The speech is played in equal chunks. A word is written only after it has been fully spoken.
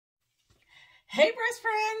Hey breast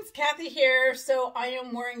friends, Kathy here. So I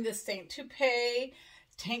am wearing the St. Topez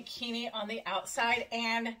tankini on the outside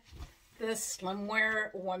and the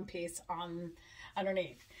slimwear one piece on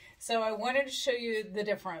underneath. So I wanted to show you the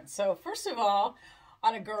difference. So first of all,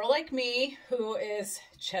 on a girl like me who is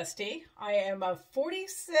chesty, I am a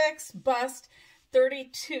 46 bust,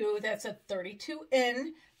 32. That's a 32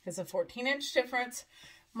 in. There's a 14-inch difference.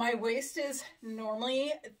 My waist is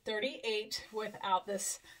normally 38 without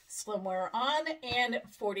this slimwear on and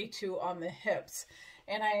 42 on the hips.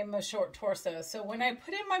 And I am a short torso. So when I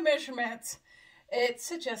put in my measurements, it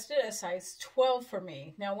suggested a size 12 for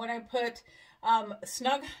me. Now when I put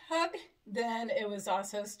snug hug, then it was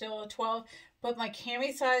also still a 12. But my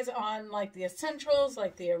cami size on like the essentials,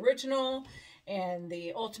 like the original and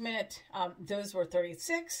the ultimate, those were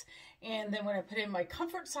 36. And then when I put in my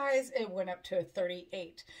comfort size, it went up to a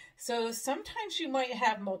 38. So sometimes you might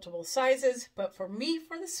have multiple sizes, but for me,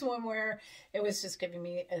 for the swimwear, it was just giving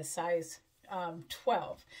me a size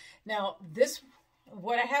 12. Now this,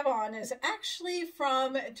 what I have on is actually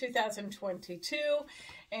from 2022,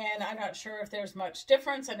 and I'm not sure if there's much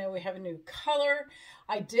difference. I know we have a new color.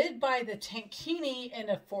 I did buy the tankini in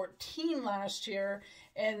a 14 last year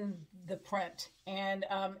in the print, and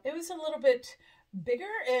it was a little bit bigger,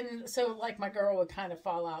 and so like my girl would kind of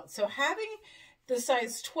fall out. So having the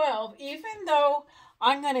size 12, even though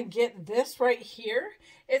I'm going to get this right here,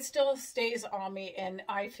 it still stays on me and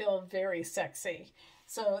I feel very sexy.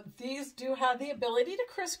 So these do have the ability to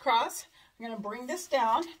crisscross. I'm going to bring this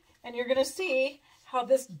down and you're going to see how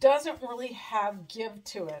this doesn't really have give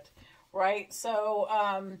to it, right? So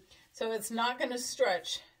so it's not going to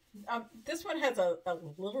stretch. This one has a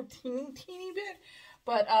little teeny bit,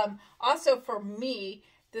 but also for me,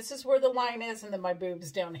 this is where the line is, and then my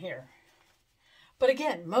boob's down here. But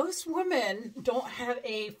again, most women don't have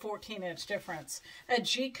a 14-inch difference. A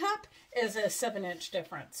G-cup is a 7-inch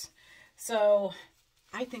difference. So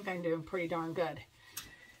I think I'm doing pretty darn good.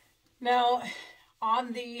 Now,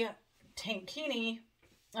 on the tankini,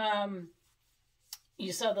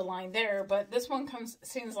 you saw the line there, but this one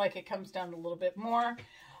seems like it comes down a little bit more.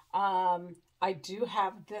 I do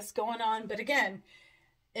have this going on, but again,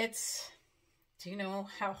 do you know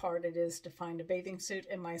how hard it is to find a bathing suit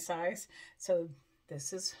in my size? So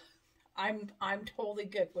this is, I'm totally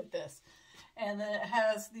good with this. And then it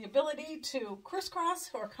has the ability to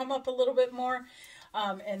crisscross or come up a little bit more.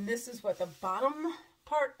 And this is what the bottom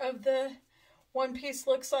part of the one piece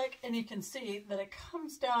looks like. And you can see that it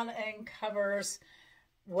comes down and covers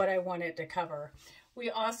what I want it to cover. We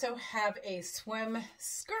also have a swim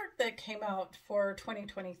skirt that came out for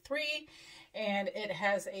 2023, and it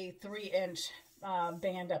has a 3-inch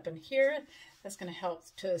band up in here. That's going to help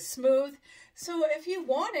to smooth. So if you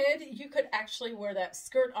wanted, you could actually wear that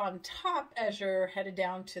skirt on top as you're headed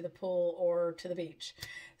down to the pool or to the beach.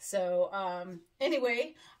 So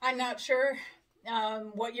anyway, I'm not sure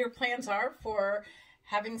what your plans are for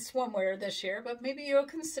having swimwear this year, but maybe you'll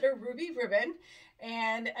consider Ruby Ribbon.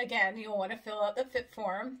 And again, you'll want to fill out the fit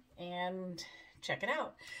form and check it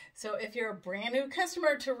out. So if you're a brand new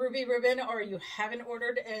customer to Ruby Ribbon or you haven't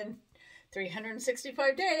ordered in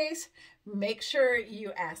 365 days, make sure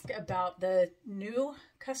you ask about the new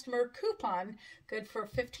customer coupon, good for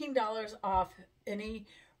 $15 off any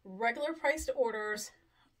regular priced orders,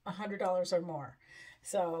 $100 or more.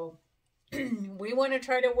 So we want to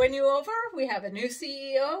try to win you over. We have a new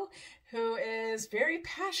CEO who is very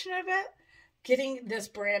passionate about getting this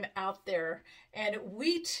brand out there. And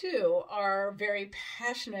we too are very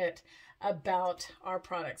passionate about our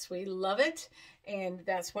products. We love it, and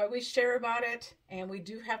that's why we share about it. And we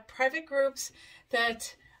do have private groups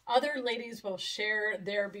that other ladies will share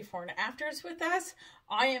their before and afters with us.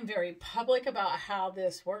 I am very public about how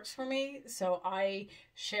this works for me, so I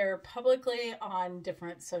share publicly on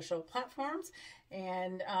different social platforms,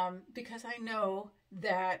 and because I know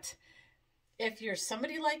that if you're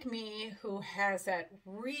somebody like me who has that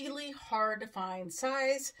really hard to find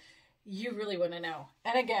size, you really want to know.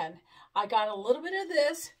 And again, I got a little bit of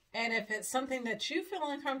this, and if it's something that you feel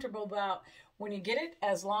uncomfortable about when you get it,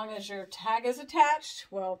 as long as your tag is attached,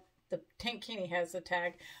 well, the tankini has the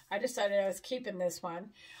tag. I decided I was keeping this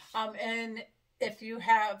one. And if you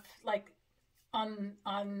have like on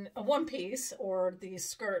a one piece or these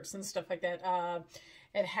skirts and stuff like that,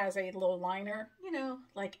 it has a little liner, you know,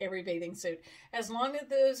 like every bathing suit. As long as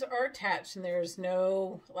those are attached and there's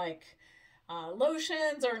no like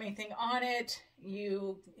lotions or anything on it,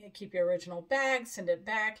 you keep your original bag, send it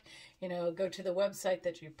back, you know, go to the website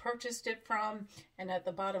that you purchased it from, and at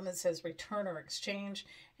the bottom it says return or exchange,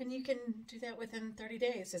 and you can do that within 30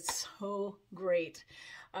 days. It's so great.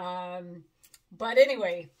 But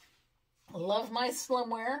anyway, Love my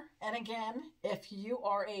slimwear. And again, if you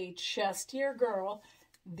are a chestier girl,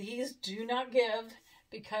 these do not give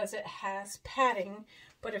because it has padding.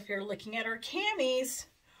 But if you're looking at our camis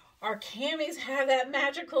have that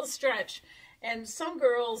magical stretch. And some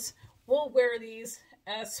girls will wear these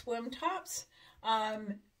as swim tops.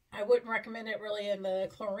 I wouldn't recommend it really in the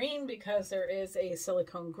chlorine because there is a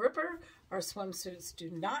silicone gripper. Our swimsuits do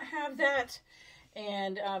not have that.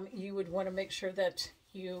 And you would want to make sure that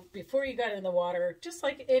you, before you got in the water, just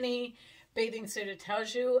like any bathing suit, it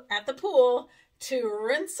tells you at the pool to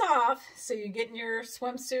rinse off so you get in your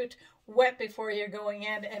swimsuit wet before you're going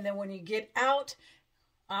in. And then when you get out,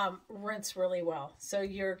 rinse really well. So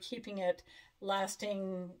you're keeping it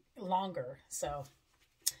lasting longer. So,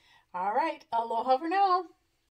 all right. Aloha for now.